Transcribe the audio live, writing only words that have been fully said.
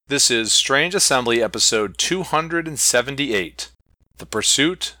This is Strange Assembly episode 278, The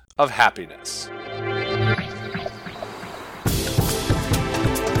Pursuit of Happiness.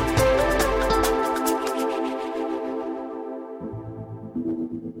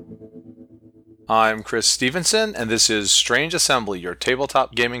 I'm Chris Stevenson, and this is Strange Assembly, your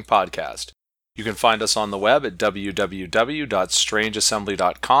tabletop gaming podcast. You can find us on the web at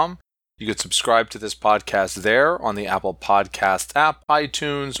www.strangeassembly.com. You can subscribe to this podcast there on the Apple Podcast app,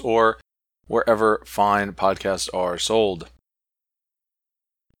 iTunes, or wherever fine podcasts are sold.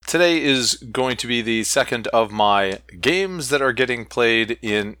 Today is going to be the second of my games that are getting played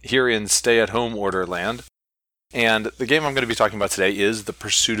here in stay-at-home order land. And the game I'm going to be talking about today is The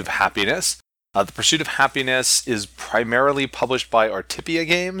Pursuit of Happiness. The Pursuit of Happiness is primarily published by Artipia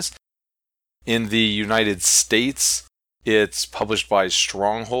Games. In the United States, it's published by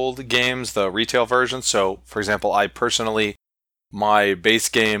Stronghold Games, the retail version. So, for example, my base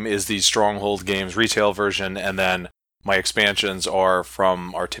game is the Stronghold Games retail version, and then my expansions are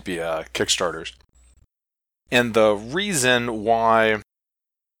from Artipia Kickstarters. And the reason why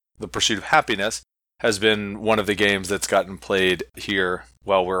The Pursuit of Happiness has been one of the games that's gotten played here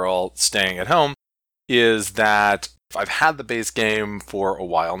while we're all staying at home is that I've had the base game for a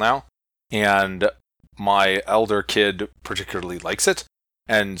while now, and my elder kid particularly likes it.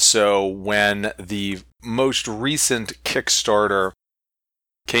 And so when the most recent Kickstarter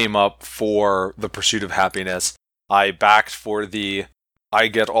came up for The Pursuit of Happiness, I backed for I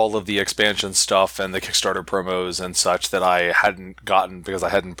get all of the expansion stuff and the Kickstarter promos and such that I hadn't gotten because I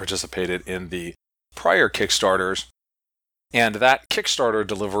hadn't participated in the prior Kickstarters. And that Kickstarter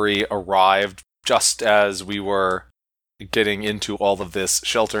delivery arrived just as we were getting into all of this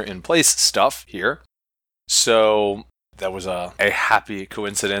shelter-in-place stuff here. So that was a happy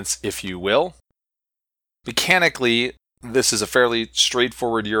coincidence, if you will. Mechanically, this is a fairly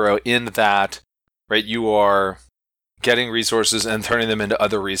straightforward Euro in that, right, you are getting resources and turning them into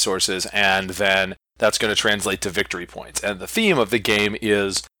other resources, and then that's going to translate to victory points. And the theme of the game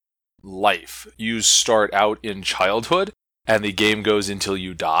is life. You start out in childhood, and the game goes until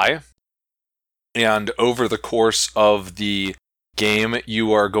you die. And over the course of the game,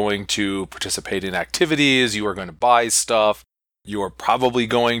 you are going to participate in activities, you are going to buy stuff, you are probably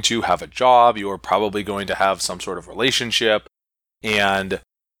going to have a job, you are probably going to have some sort of relationship, and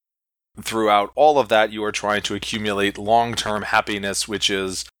throughout all of that, you are trying to accumulate long-term happiness, which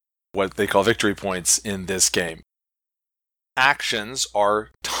is what they call victory points in this game. Actions are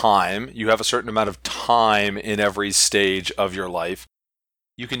time. You have a certain amount of time in every stage of your life.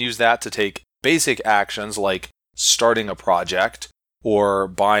 You can use that to take basic actions like starting a project, or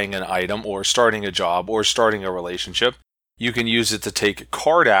buying an item, or starting a job, or starting a relationship. You can use it to take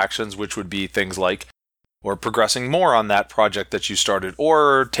card actions, which would be things like or progressing more on that project that you started,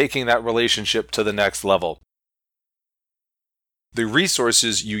 or taking that relationship to the next level. The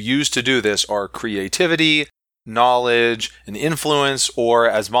resources you use to do this are creativity, knowledge, and influence, or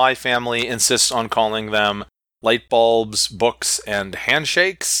as my family insists on calling them, light bulbs, books, and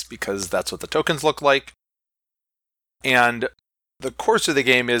handshakes, because that's what the tokens look like. And the course of the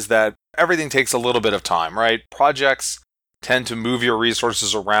game is that everything takes a little bit of time, right? Projects tend to move your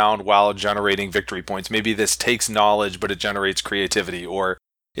resources around while generating victory points. Maybe this takes knowledge, but it generates creativity, or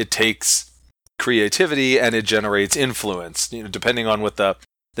it takes creativity and it generates influence, depending on what the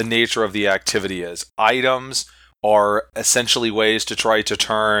nature of the activity is. Items are essentially ways to try to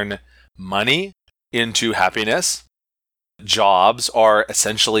turn money into happiness. Jobs are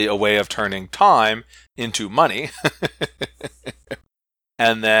essentially a way of turning time into money.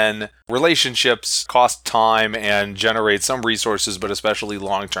 And then relationships cost time and generate some resources, but especially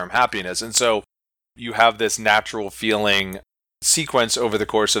long-term happiness. And so you have this natural feeling sequence over the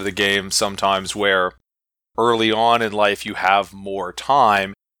course of the game sometimes where early on in life you have more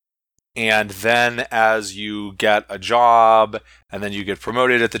time. And then as you get a job, and then you get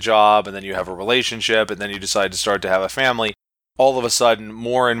promoted at the job, and then you have a relationship, and then you decide to start to have a family, all of a sudden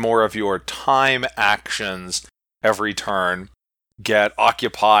more and more of your time actions every turn get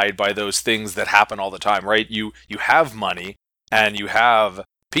occupied by those things that happen all the time, right? You have money and you have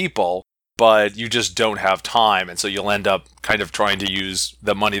people, but you just don't have time, and so you'll end up kind of trying to use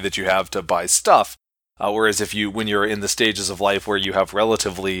the money that you have to buy stuff. Whereas when you're in the stages of life where you have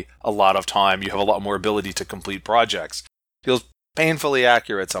relatively a lot of time, you have a lot more ability to complete projects. Feels painfully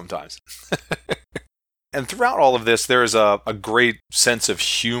accurate sometimes. And throughout all of this, there is a great sense of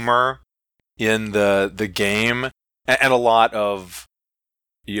humor in the game, and a lot of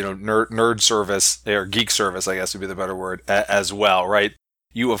nerd service, or geek service, I guess would be the better word, as well, right?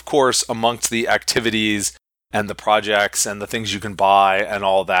 You, of course, amongst the activities and the projects and the things you can buy and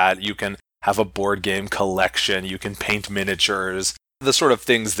all that. You can have a board game collection. You can paint miniatures, the sort of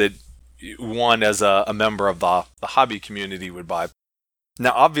things that one as a member of the hobby community would buy.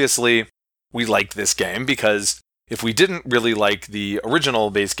 Now, obviously, we liked this game because if we didn't really like the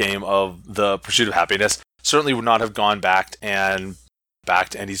original base game of The Pursuit of Happiness, certainly would not have gone back and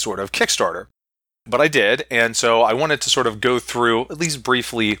backed any sort of Kickstarter. But I did, and so I wanted to sort of go through, at least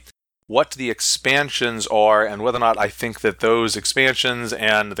briefly, what the expansions are and whether or not I think that those expansions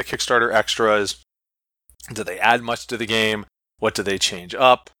and the Kickstarter extras, do they add much to the game? What do they change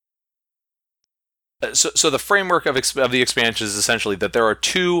up? So the framework of the expansions is essentially that there are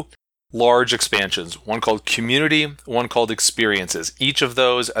two large expansions, one called Community, one called Experiences. Each of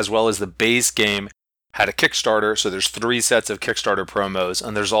those, as well as the base game, had a Kickstarter, so there's 3 sets of Kickstarter promos,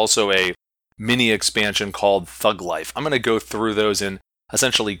 and there's also a mini expansion called Thug Life. I'm going to go through those in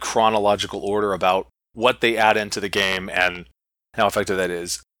essentially chronological order about what they add into the game and how effective that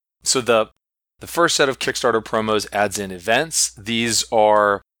is. So the first set of Kickstarter promos adds in events. These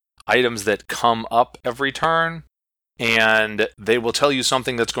are items that come up every turn, and they will tell you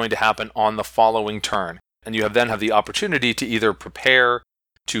something that's going to happen on the following turn. And you then have the opportunity to either prepare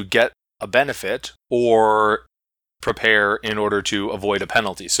to get a benefit or prepare in order to avoid a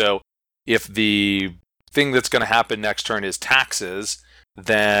penalty. So if the thing that's going to happen next turn is taxes,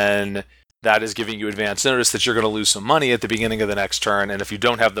 then that is giving you advance notice that you're going to lose some money at the beginning of the next turn. And if you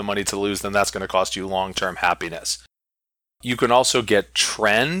don't have the money to lose, then that's going to cost you long-term happiness. You can also get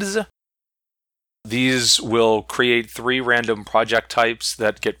trends. These will create 3 random project types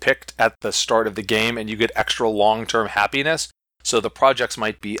that get picked at the start of the game, and you get extra long-term happiness. So the projects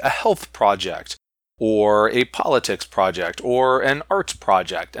might be a health project, or a politics project, or an arts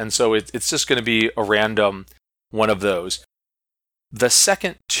project. And so it's just going to be a random one of those. The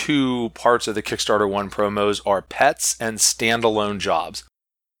second 2 parts of the Kickstarter 1 promos are pets and standalone jobs.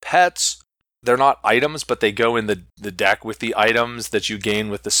 Pets, they're not items, but they go in the deck with the items that you gain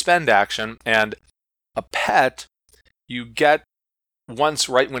with the spend action. And a pet, you get once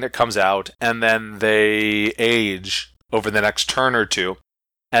right when it comes out, and then they age over the next turn or 2.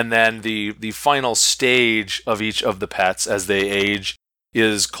 And then the final stage of each of the pets as they age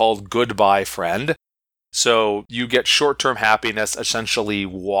is called Goodbye Friend. So you get short-term happiness essentially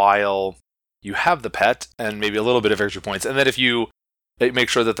while you have the pet, and maybe a little bit of extra points. And then if you make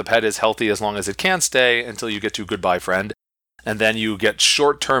sure that the pet is healthy as long as it can stay until you get to Goodbye Friend. And then you get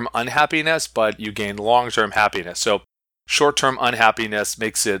short-term unhappiness, but you gain long-term happiness. So short-term unhappiness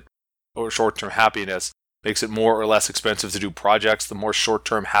short-term happiness makes it more or less expensive to do projects. The more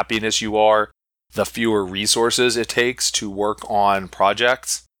short-term happiness you are, the fewer resources it takes to work on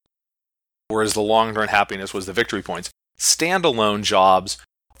projects. Whereas the long-term happiness was the victory points. Standalone jobs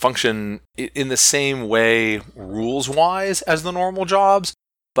function in the same way rules-wise as the normal jobs,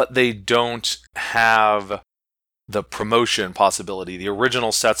 but they don't have the promotion possibility. The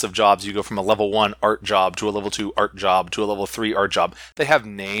original sets of jobs, you go from a level 1 art job to a level 2 art job to a level 3 art job. They have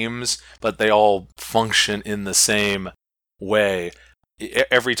names, but they all function in the same way.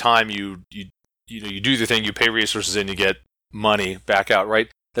 Every time you do the thing, you pay resources in, you get money back out, right?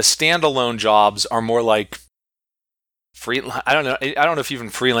 The standalone jobs are more like I don't know if even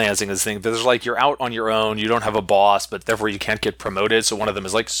freelancing is a thing. There's like you're out on your own, you don't have a boss, but therefore you can't get promoted. So one of them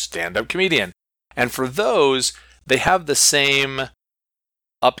is like stand-up comedian. And for those, they have the same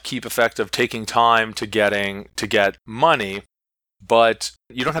upkeep effect of taking time to get money, but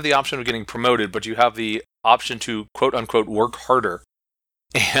you don't have the option of getting promoted, but you have the option to quote unquote work harder.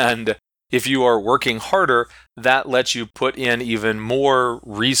 And if you are working harder, that lets you put in even more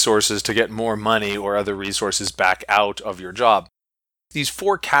resources to get more money or other resources back out of your job. These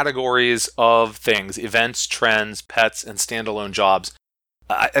 4 categories of things, events, trends, pets, and standalone jobs,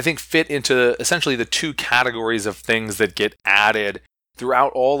 I think fit into essentially the 2 categories of things that get added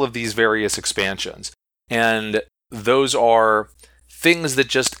throughout all of these various expansions. And those are things that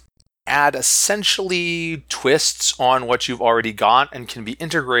just add essentially twists on what you've already got and can be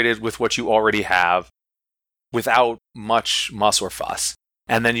integrated with what you already have without much muss or fuss.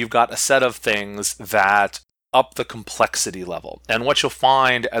 And then you've got a set of things that up the complexity level. And what you'll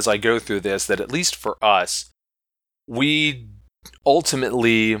find as I go through this, that at least for us, we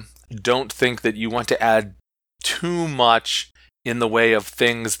ultimately don't think that you want to add too much in the way of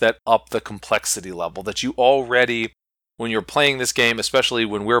things that up the complexity level, that you already, when you're playing this game, especially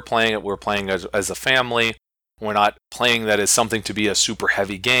when we're playing it as a family, we're not playing that as something to be a super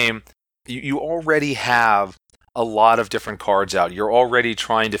heavy game. You already have a lot of different cards out. You're already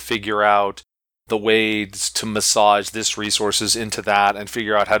trying to figure out the ways to massage this resources into that and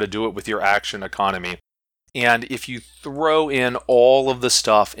figure out how to do it with your action economy. And if you throw in all of the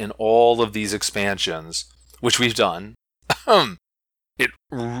stuff in all of these expansions, which we've done, it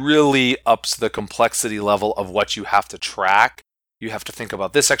really ups the complexity level of what you have to track. You have to think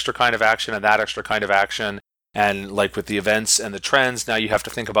about this extra kind of action and that extra kind of action. And like with the events and the trends, now you have to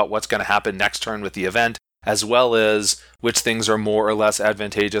think about what's going to happen next turn with the event, as well as which things are more or less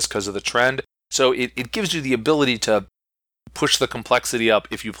advantageous because of the trend. So it gives you the ability to push the complexity up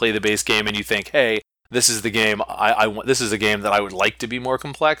if you play the base game and you think, hey, this is the game I want. This is a game that I would like to be more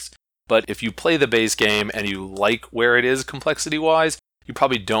complex. But if you play the base game and you like where it is complexity-wise, you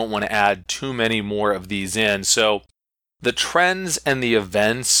probably don't want to add too many more of these in. So the trends and the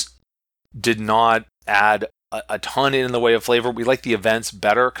events did not add a ton in the way of flavor. We like the events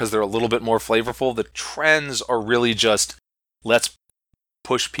better because they're a little bit more flavorful. The trends are really just, let's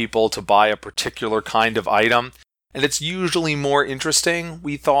push people to buy a particular kind of item. And it's usually more interesting,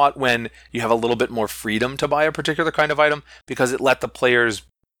 we thought, when you have a little bit more freedom to buy a particular kind of item, because it let the players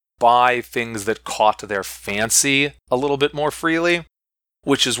buy things that caught their fancy a little bit more freely,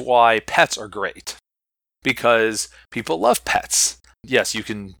 which is why pets are great, because people love pets. Yes, you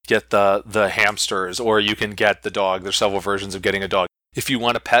can get the hamsters, or you can get the dog. There's several versions of getting a dog. If you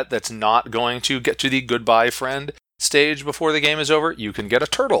want a pet that's not going to get to the goodbye friend stage before the game is over, you can get a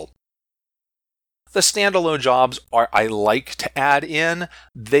turtle. The standalone jobs I like to add in.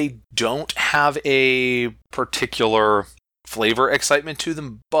 They don't have a particular flavor excitement to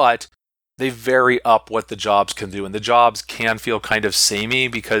them, but they vary up what the jobs can do. And the jobs can feel kind of samey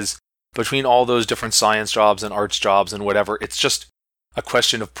because between all those different science jobs and arts jobs and whatever, it's just a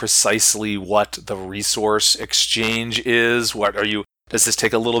question of precisely what the resource exchange is. Does this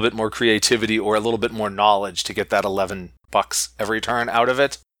take a little bit more creativity or a little bit more knowledge to get that $11 every turn out of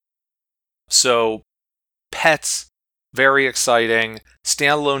it? So, pets, very exciting.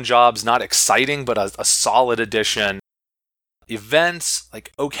 Standalone jobs, not exciting, but a solid addition. Events,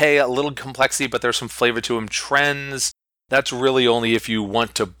 okay, a little complexity, but there's some flavor to them. Trends, that's really only if you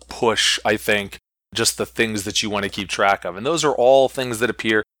want to push, I think, just the things that you want to keep track of. And those are all things that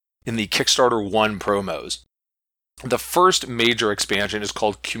appear in the Kickstarter 1 promos. The first major expansion is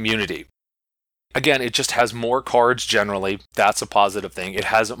called Community. Again, it just has more cards generally. That's a positive thing. It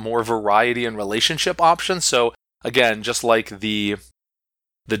has more variety and relationship options. So again, just like the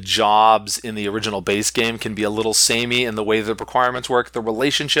jobs in the original base game can be a little samey in the way the requirements work, the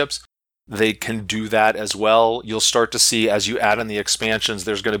relationships, they can do that as well. You'll start to see as you add in the expansions,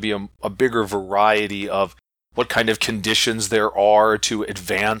 there's going to be a bigger variety of what kind of conditions there are to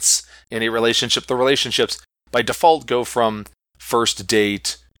advance in a relationship. The relationships by default go from first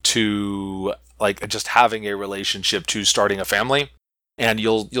date to just having a relationship to starting a family. And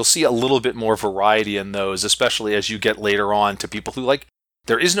you'll see a little bit more variety in those, especially as you get later on to people who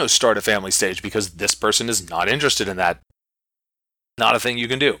there is no start a family stage because this person is not interested in that. Not a thing you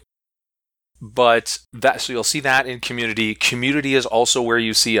can do. So you'll see that in Community. Community is also where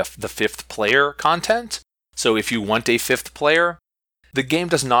you see the fifth player content. So if you want a fifth player, the game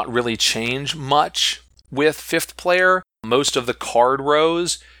does not really change much with fifth player. Most of the card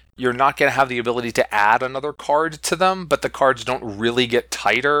rows, you're not going to have the ability to add another card to them, but the cards don't really get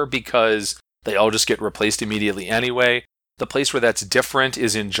tighter because they all just get replaced immediately anyway. The place where that's different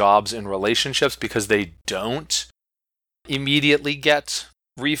is in jobs and relationships because they don't immediately get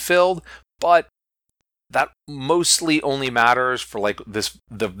refilled, but that mostly only matters for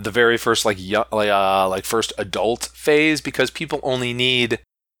the very first first adult phase because people only need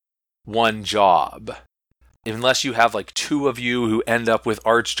one job. Unless you have two of you who end up with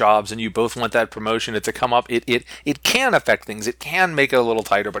arts jobs and you both want that promotion to come up, it can affect things. It can make it a little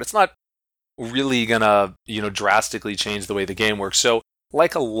tighter, but it's not really gonna drastically change the way the game works. So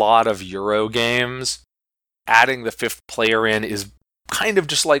like a lot of Euro games, adding the fifth player in is kind of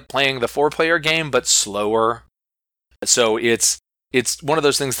just like playing the 4-player game, but slower. So it's one of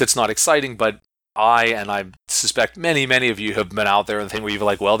those things that's not exciting, but I suspect many, many of you have been out there and the thing where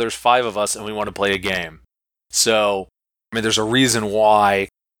you're well, there's 5 of us and we want to play a game. So, there's a reason why,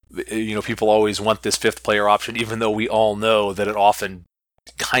 people always want this fifth player option, even though we all know that it often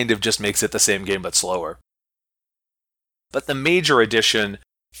kind of just makes it the same game, but slower. But the major addition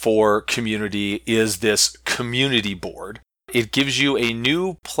for Community is this community board. It gives you a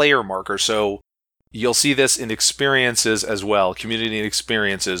new player marker. So you'll see this in experiences as well. Community and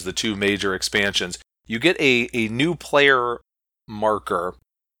experiences, the 2 major expansions. You get a new player marker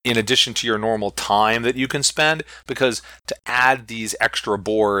in addition to your normal time that you can spend, because to add these extra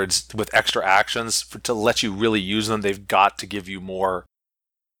boards with extra actions to let you really use them, they've got to give you more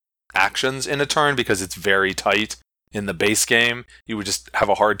actions in a turn because it's very tight. in the base game. You would just have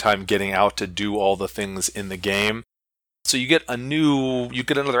a hard time getting out to do all the things in the game. So you get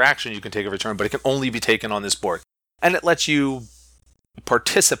another action you can take every turn, but it can only be taken on this board. And it lets you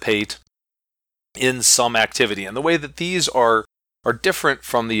participate in some activity. And the way that these are different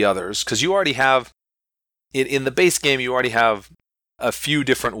from the others, because you already have, in the base game, you already have a few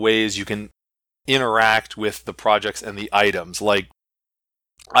different ways you can interact with the projects and the items. Like,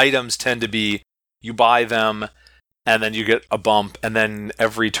 items tend to be, you buy them, and then you get a bump, and then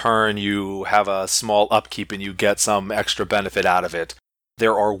every turn you have a small upkeep and you get some extra benefit out of it.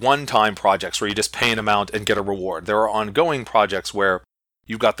 There are one-time projects where you just pay an amount and get a reward. There are ongoing projects where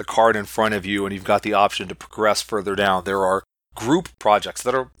you've got the card in front of you and you've got the option to progress further down. There are group projects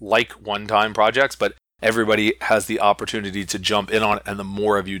that are like one-time projects, but everybody has the opportunity to jump in on it, and the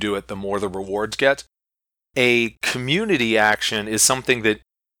more of you do it, the more the rewards get. A community action is something that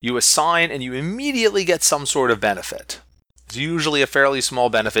you assign and you immediately get some sort of benefit. It's usually a fairly small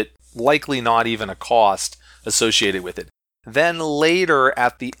benefit, likely not even a cost associated with it. Then later,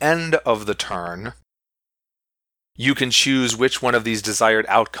 at the end of the turn, you can choose which one of these desired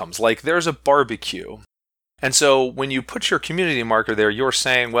outcomes. Like, there's a barbecue. And so when you put your community marker there, you're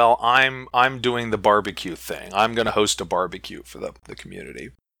saying, well, I'm doing the barbecue thing. I'm going to host a barbecue for the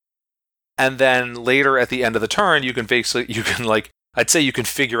community. And then later at the end of the turn, I'd say you can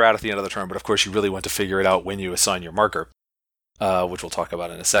figure out at the end of the turn, but of course you really want to figure it out when you assign your marker, which we'll talk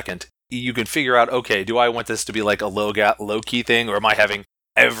about in a second. You can figure out, okay, do I want this to be like a low-key thing, or am I having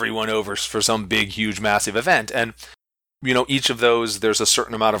everyone over for some big, huge, massive event? And, each of those, there's a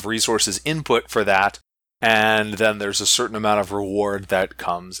certain amount of resources input for that, and then there's a certain amount of reward that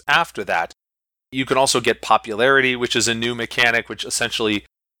comes after that. You can also get popularity, which is a new mechanic, which essentially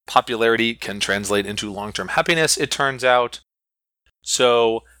popularity can translate into long-term happiness, it turns out.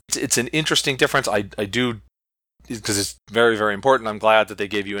 So it's an interesting difference. I do, because it's very, very important. I'm glad that they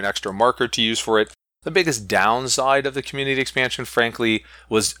gave you an extra marker to use for it. The biggest downside of the community expansion, frankly,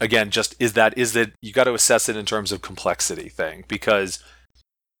 was, again, is that you got to assess it in terms of complexity thing, because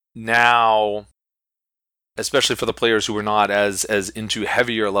now, especially for the players who are not as into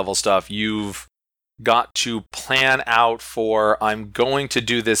heavier level stuff, you've got to plan out for, I'm going to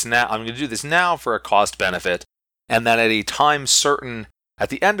do this now for a cost benefit. And then at a time certain, at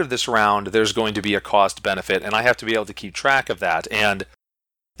the end of this round, there's going to be a cost benefit, and I have to be able to keep track of that. And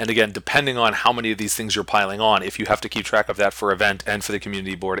again, depending on how many of these things you're piling on, if you have to keep track of that for event and for the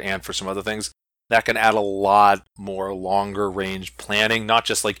community board and for some other things, that can add a lot more longer range planning, not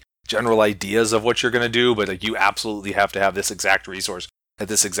just like general ideas of what you're going to do, but like you absolutely have to have this exact resource at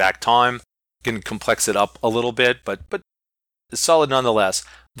this exact time. It can complex it up a little bit, but it's solid nonetheless.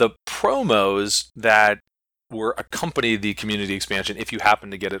 The promos that were accompany the community expansion, if you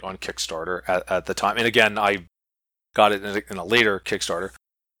happen to get it on Kickstarter at the time. And again, I got it in a later Kickstarter.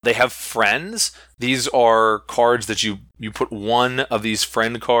 They have friends. These are cards that you put one of these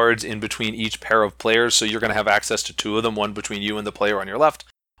friend cards in between each pair of players, so you're going to have access to two of them, one between you and the player on your left,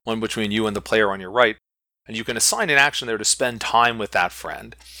 one between you and the player on your right. And you can assign an action there to spend time with that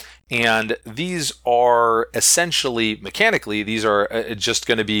friend. And these are essentially, mechanically, these are just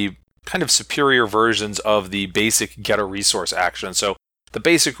going to be kind of superior versions of the basic get a resource action. So the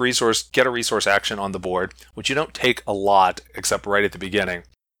basic get a resource action on the board, which you don't take a lot except right at the beginning,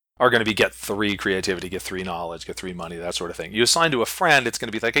 are going to be get 3 creativity, get 3 knowledge, get 3 money, that sort of thing. You assign to a friend, it's going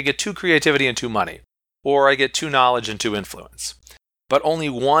to be like, I get 2 creativity and 2 money, or I get 2 knowledge and 2 influence. But only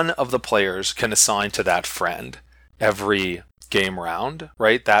one of the players can assign to that friend every game round,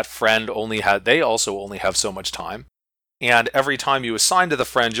 right? That friend they also only have so much time. And every time you assign to the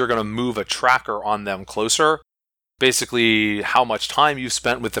friend, you're going to move a tracker on them closer. Basically, how much time you've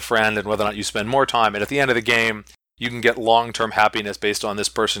spent with the friend and whether or not you spend more time. And at the end of the game, you can get long-term happiness based on this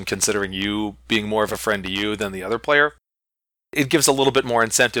person considering you being more of a friend to you than the other player. It gives a little bit more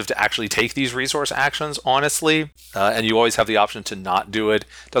incentive to actually take these resource actions, honestly. And you always have the option to not do it.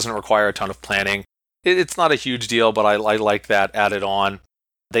 It doesn't require a ton of planning. It's not a huge deal, but I like that added on.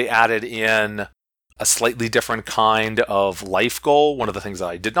 They added in a slightly different kind of life goal. One of the things that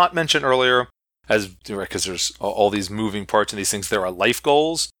I did not mention earlier, because there's all these moving parts and these things, there are life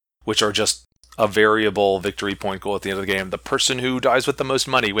goals, which are just a variable victory point goal at the end of the game. The person who dies with the most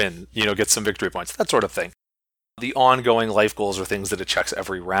money gets some victory points, that sort of thing. The ongoing life goals are things that it checks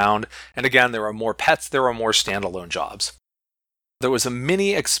every round. And again, there are more pets, there are more standalone jobs. There was a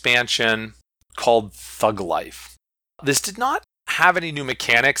mini expansion called Thug Life. This did not have any new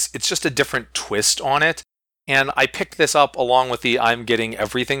mechanics, it's just a different twist on it. And I picked this up along with the I'm Getting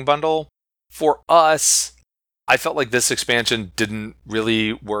Everything bundle. For us, I felt like this expansion didn't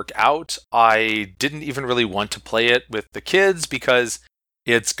really work out. I didn't even really want to play it with the kids because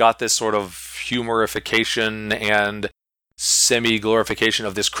it's got this sort of humorification and semi-glorification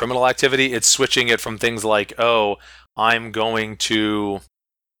of this criminal activity. It's switching it from things like, oh, I'm going to,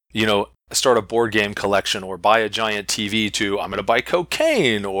 start a board game collection or buy a giant TV to I'm going to buy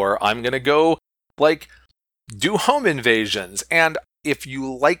cocaine or I'm going to go, do home invasions. And if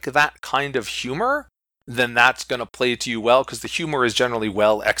you like that kind of humor, then that's going to play to you well because the humor is generally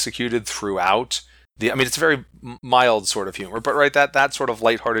well executed throughout. It's very mild sort of humor, but right, that sort of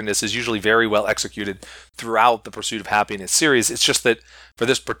lightheartedness is usually very well executed throughout the Pursuit of Happiness series. It's just that for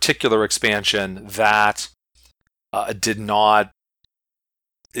this particular expansion, that it didn't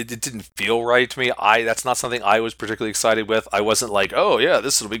feel right to me. That's not something I was particularly excited with. I wasn't like, oh yeah,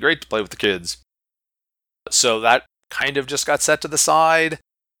 this will be great to play with the kids. So that kind of just got set to the side.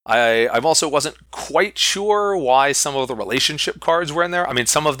 I also wasn't quite sure why some of the relationship cards were in there.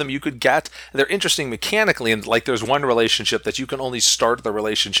 Some of them you could get. They're interesting mechanically, and there's one relationship that you can only start the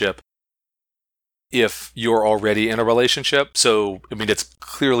relationship if you're already in a relationship. So, it's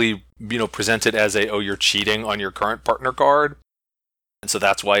clearly, presented as you're cheating on your current partner card. And so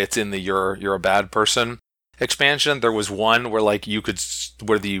that's why it's in the you're a bad person expansion. There was one where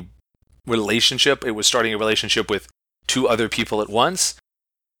where the relationship, it was starting a relationship with 2 other people at once.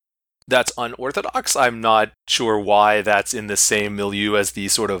 That's unorthodox. I'm not sure why that's in the same milieu as the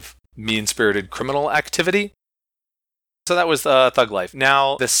sort of mean-spirited criminal activity. So that was Thug Life.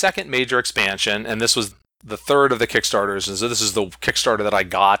 Now, the second major expansion, and this was the third of the Kickstarters, and so this is the Kickstarter that I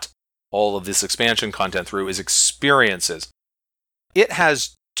got all of this expansion content through, is Experiences. It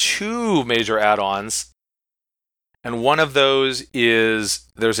has 2 major add-ons, and one of those is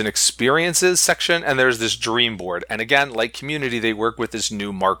there's an Experiences section, and there's this Dream Board. And again, like Community, they work with this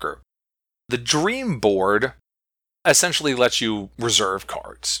new marker. The Dream Board essentially lets you reserve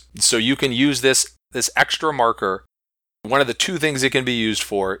cards. So you can use this extra marker. One of the 2 things it can be used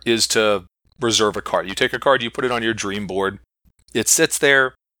for is to reserve a card. You take a card, you put it on your Dream Board. It sits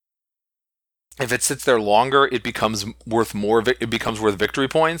there. If it sits there longer, it becomes worth more. It becomes worth victory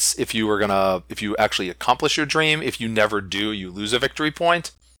points. If you actually accomplish your dream, if you never do, you lose a victory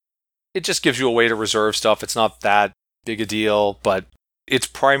point. It just gives you a way to reserve stuff. It's not that big a deal, but its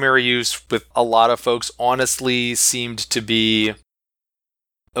primary use with a lot of folks honestly seemed to be,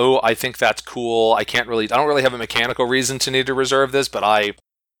 oh, I think that's cool. I don't really have a mechanical reason to need to reserve this, but I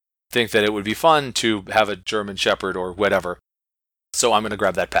think that it would be fun to have a German Shepherd or whatever. So I'm going to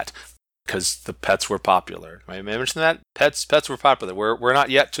grab that pet because the pets were popular. May I mention that? Pets were popular. We're not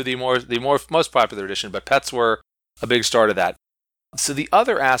yet to the most popular edition, but pets were a big start of that. So the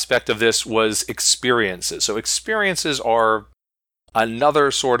other aspect of this was experiences. So experiences are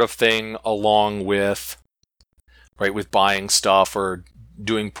another sort of thing along with buying stuff or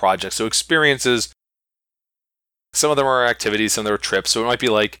doing projects. So experiences, some of them are activities, some of them are trips. So it might be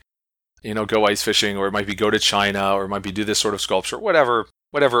go ice fishing, or it might be go to China, or it might be do this sort of sculpture, whatever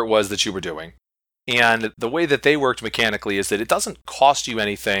it was that you were doing. And the way that they worked mechanically is that it doesn't cost you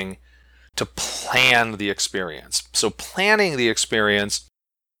anything to plan the experience. So planning the experience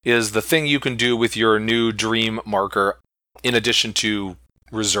is the thing you can do with your new dream marker in addition to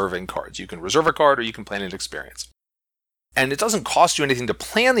reserving cards. You can reserve a card or you can plan an experience. And it doesn't cost you anything to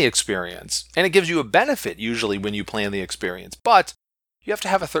plan the experience, and it gives you a benefit usually when you plan the experience, but you have to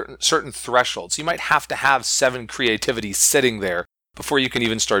have a certain threshold. So you might have to have 7 creativity sitting there before you can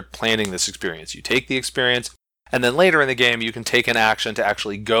even start planning this experience. You take the experience, and then later in the game you can take an action to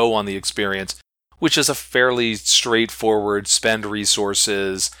actually go on the experience, which is a fairly straightforward spend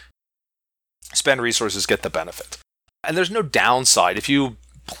resources, get the benefit. And there's no downside. If you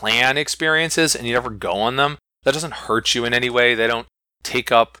plan experiences and you never go on them, that doesn't hurt you in any way. They don't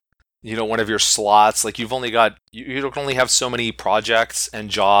take up, one of your slots. You can only have so many projects and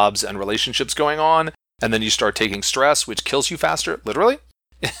jobs and relationships going on, and then you start taking stress, which kills you faster, literally.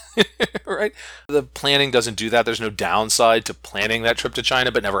 Right? The planning doesn't do that. There's no downside to planning that trip to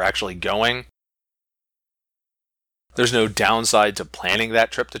China but never actually going. There's no downside to planning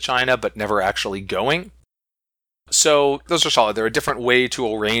that trip to China but never actually going. So those are solid. They're a different way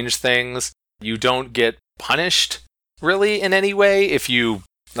to arrange things. You don't get punished really in any way if you,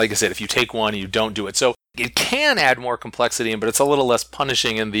 like I said, if you take one and you don't do it. So it can add more complexity, but it's a little less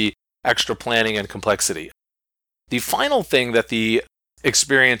punishing in the extra planning and complexity. The final thing that the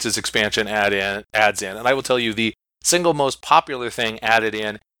Experiences expansion adds in, and I will tell you the single most popular thing added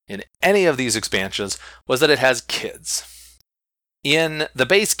in any of these expansions, was that it has kids. In the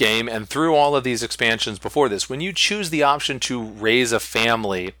base game and through all of these expansions before this, when you choose the option to raise a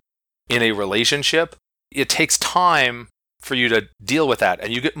family in a relationship, it takes time for you to deal with that,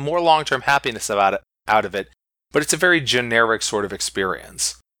 and you get more long-term happiness out of it, but it's a very generic sort of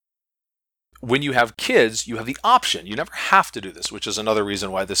experience. When you have kids, you have the option. You never have to do this, which is another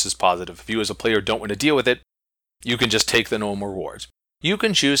reason why this is positive. If you as a player don't want to deal with it, you can just take the normal rewards. You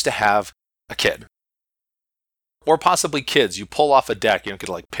can choose to have a kid. Or possibly kids. You pull off a deck, you don't get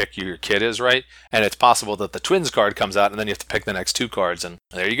to pick who your kid is, right? And it's possible that the twins card comes out and then you have to pick the next 2 cards, and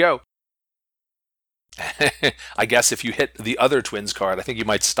there you go. I guess if you hit the other twins card, I think you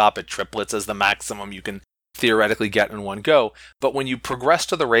might stop at triplets as the maximum you can theoretically get in one go. But when you progress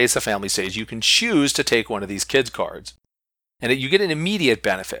to the Raise a Family stage, you can choose to take one of these kids cards. And you get an immediate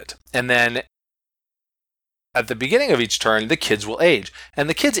benefit. And then at the beginning of each turn, the kids will age. And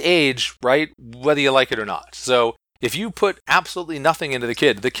the kids age, right, whether you like it or not. So if you put absolutely nothing into the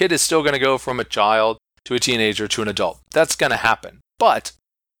kid is still going to go from a child to a teenager to an adult. That's going to happen. But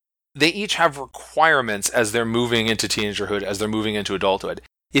they each have requirements as they're moving into teenagerhood, as they're moving into adulthood.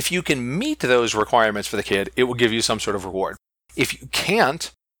 If you can meet those requirements for the kid, it will give you some sort of reward. If you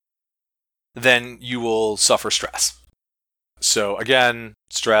can't, then you will suffer stress. So again,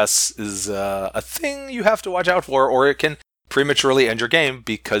 stress is a thing you have to watch out for, or it can prematurely end your game,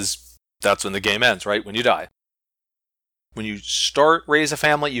 because that's when the game ends, right? When you die. When you start Raise a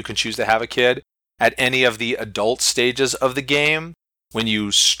Family, you can choose to have a kid. At any of the adult stages of the game, when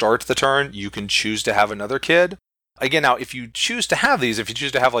you start the turn, you can choose to have another kid. Again, now, if you choose to have these, if you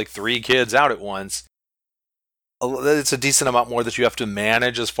choose to have 3 kids out at once, it's a decent amount more that you have to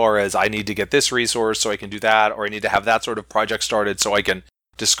manage, as far as I need to get this resource so I can do that, or I need to have that sort of project started so I can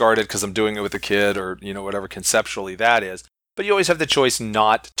discard it because I'm doing it with a kid, or whatever conceptually that is. But you always have the choice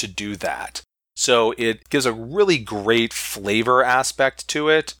not to do that. So it gives a really great flavor aspect to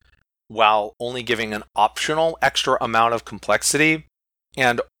it, while only giving an optional extra amount of complexity.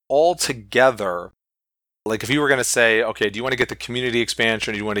 And altogether, if you were going to say, okay, do you want to get the community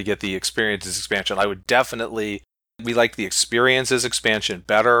expansion, or do you want to get the experiences expansion? I would definitely, we like the experiences expansion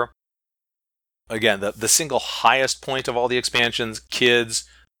better. Again, the single highest point of all the expansions, kids,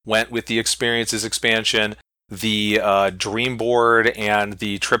 went with the experiences expansion. The dream board and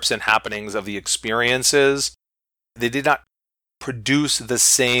the trips and happenings of the experiences, they did not produce the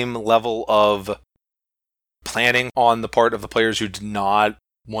same level of planning on the part of the players who did not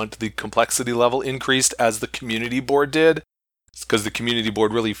want the complexity level increased as the community board did. It's because the community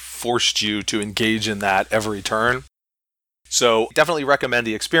board really forced you to engage in that every turn. So definitely recommend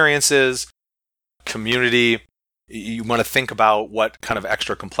the experiences. Community, you want to think about what kind of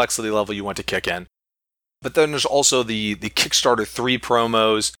extra complexity level you want to kick in. But then there's also the Kickstarter 3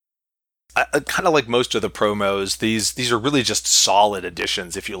 promos. Kind of like most of the promos, these are really just solid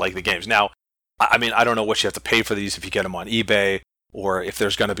additions if you like the games. Now, I mean, I don't know what you have to pay for these if you get them on eBay, or if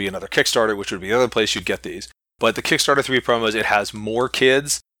there's going to be another Kickstarter, which would be the other place you'd get these. But the Kickstarter 3 promos, it has more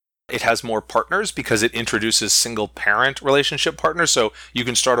kids. It has more partners because it introduces single parent relationship partners. So you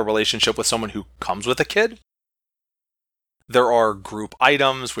can start a relationship with someone who comes with a kid. There are group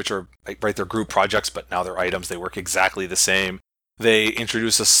items, which are, right, they're group projects, but now they're items. They work exactly the same. They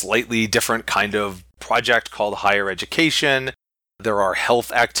introduce a slightly different kind of project called higher education. There are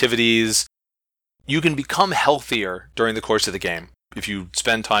health activities. You can become healthier during the course of the game if you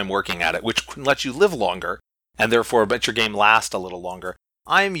spend time working at it, which can let you live longer and therefore let your game last a little longer.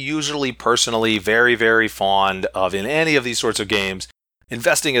 I'm usually personally very, very fond of, in any of these sorts of games,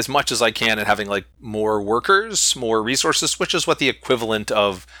 investing as much as I can and having more workers, more resources, which is what the equivalent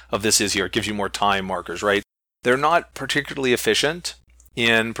of this is here. It gives you more time markers, right? They're not particularly efficient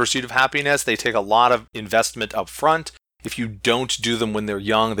in Pursuit of Happiness. They take a lot of investment up front. If you don't do them when they're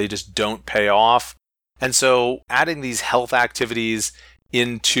young, they just don't pay off. And so adding these health activities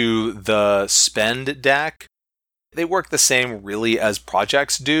into the spend deck, they work the same really as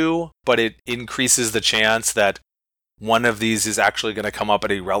projects do, but it increases the chance that one of these is actually going to come up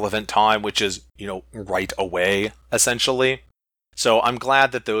at a relevant time, which is, right away, essentially. So I'm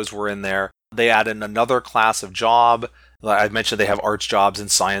glad that those were in there. They added another class of job. I mentioned they have arts jobs and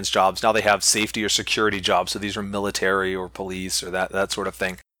science jobs. Now they have safety or security jobs. So these are military or police or that sort of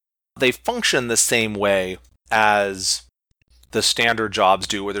thing. They function the same way as the standard jobs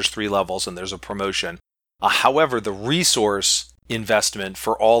do, where there's 3 levels and there's a promotion. However, the resource investment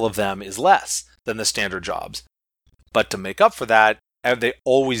for all of them is less than the standard jobs. But to make up for that, they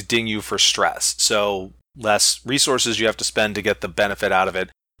always ding you for stress. So less resources you have to spend to get the benefit out of it,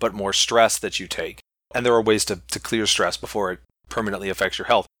 but more stress that you take. And there are ways to clear stress before it permanently affects your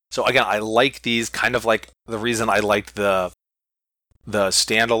health. So again, I like these, kind of like the reason I liked the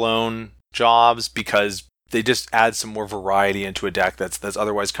standalone jobs, because they just add some more variety into a deck that's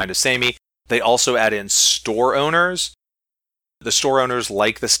otherwise kind of samey. They also add in store owners. The store owners,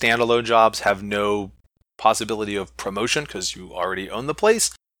 like the standalone jobs, have no possibility of promotion because you already own the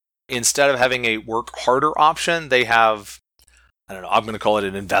place. Instead of having a work harder option, they have, I don't know, I'm going to call it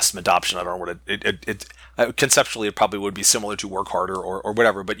an investment option. I don't know what it conceptually, it probably would be similar to work harder or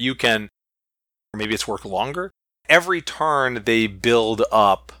whatever, but you can, or maybe it's work longer. Every turn they build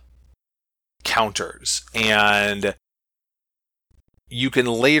up counters, and you can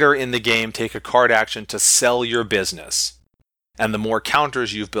later in the game take a card action to sell your business. And the more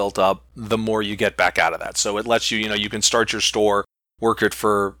counters you've built up, the more you get back out of that. So it lets you, you can start your store, work it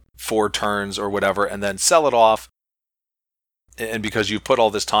for 4 turns or whatever, and then sell it off. And because you've put all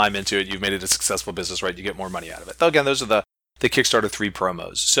this time into it, you've made it a successful business, right? You get more money out of it. Though again, those are the Kickstarter 3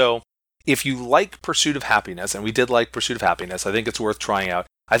 promos. So if you like Pursuit of Happiness, and we did like Pursuit of Happiness, I think it's worth trying out.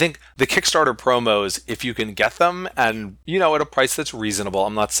 I think the Kickstarter promos, if you can get them, and at a price that's reasonable,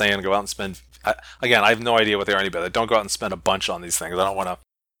 I'm not saying go out and spend. Again, I have no idea what they are any better. Don't go out and spend a bunch on these things. I don't want to.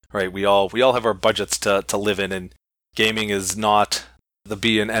 Right? We all have our budgets to live in, and gaming is not the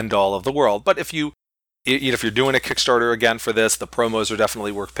be and end all of the world. But if you're doing a Kickstarter again for this, the promos are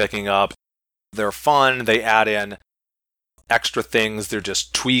definitely worth picking up. They're fun. They add in extra things. They're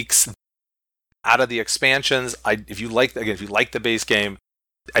just tweaks out of the expansions. If you like the base game,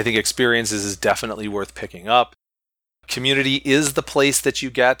 I think Experiences is definitely worth picking up. Community is the place that you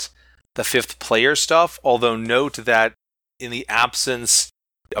get the 5th player stuff, although note that in the absence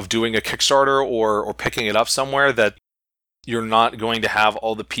of doing a Kickstarter or picking it up somewhere, that you're not going to have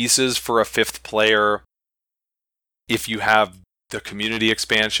all the pieces for a 5th player if you have the community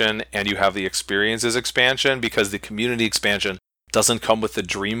expansion and you have the Experiences expansion, because the community expansion doesn't come with the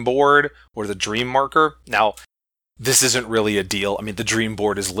dream board or the dream marker. Now, this isn't really a deal. I mean, the dream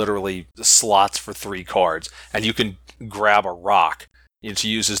board is literally slots for 3 cards, and you can grab a rock to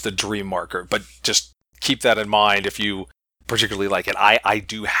use as the dream marker. But just keep that in mind if you particularly like it. I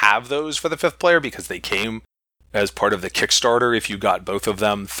do have those for the 5th player because they came as part of the Kickstarter if you got both of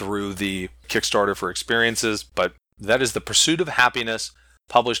them through the Kickstarter for Experiences. But that is the Pursuit of Happiness,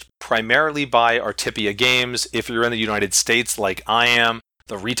 published primarily by Artipia Games. If you're in the United States like I am,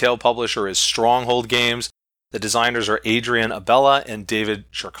 the retail publisher is Stronghold Games. The designers are Adrian Abella and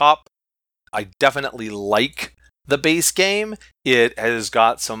David Sherkop. I definitely like the base game. It has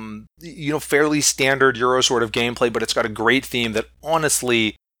got some, fairly standard Euro sort of gameplay, but it's got a great theme that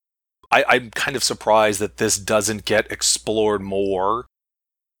honestly, I'm kind of surprised that this doesn't get explored more.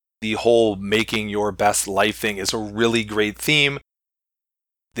 The whole making your best life thing is a really great theme.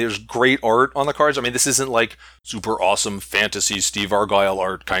 There's great art on the cards. I mean, this isn't like super awesome fantasy Steve Argyle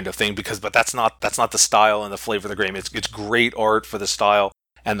art kind of thing, but that's not the style and the flavor of the game. It's great art for the style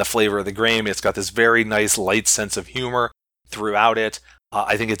and the flavor of the game. It's got this very nice light sense of humor throughout it.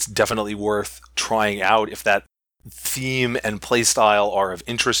 I think it's definitely worth trying out if that theme and play style are of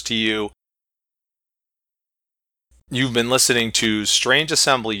interest to you. You've been listening to Strange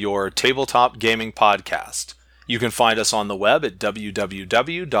Assembly, your tabletop gaming podcast. You can find us on the web at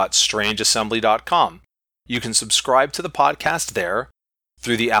www.strangeassembly.com. You can subscribe to the podcast there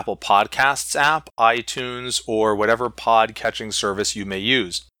through the Apple Podcasts app, iTunes, or whatever pod-catching service you may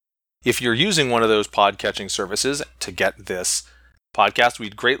use. If you're using one of those pod-catching services to get this podcast,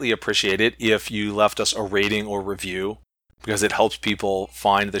 we'd greatly appreciate it if you left us a rating or review, because it helps people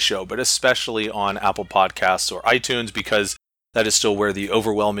find the show, but especially on Apple Podcasts or iTunes, because that is still where the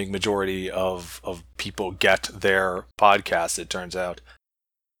overwhelming majority of people get their podcasts, it turns out.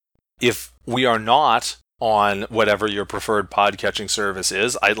 If we are not on whatever your preferred podcatching service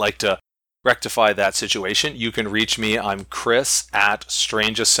is, I'd like to rectify that situation. You can reach me. I'm Chris at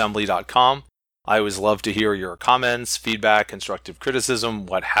strangeassembly.com. I always love to hear your comments, feedback, constructive criticism,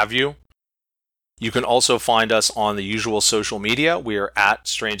 what have you. You can also find us on the usual social media. We are at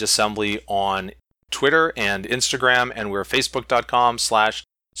Strange Assembly on Twitter and Instagram, and we're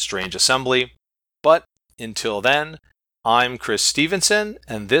facebook.com/strangeassembly. But until then, I'm Chris Stevenson,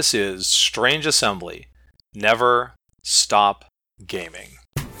 and this is Strange Assembly. Never stop gaming.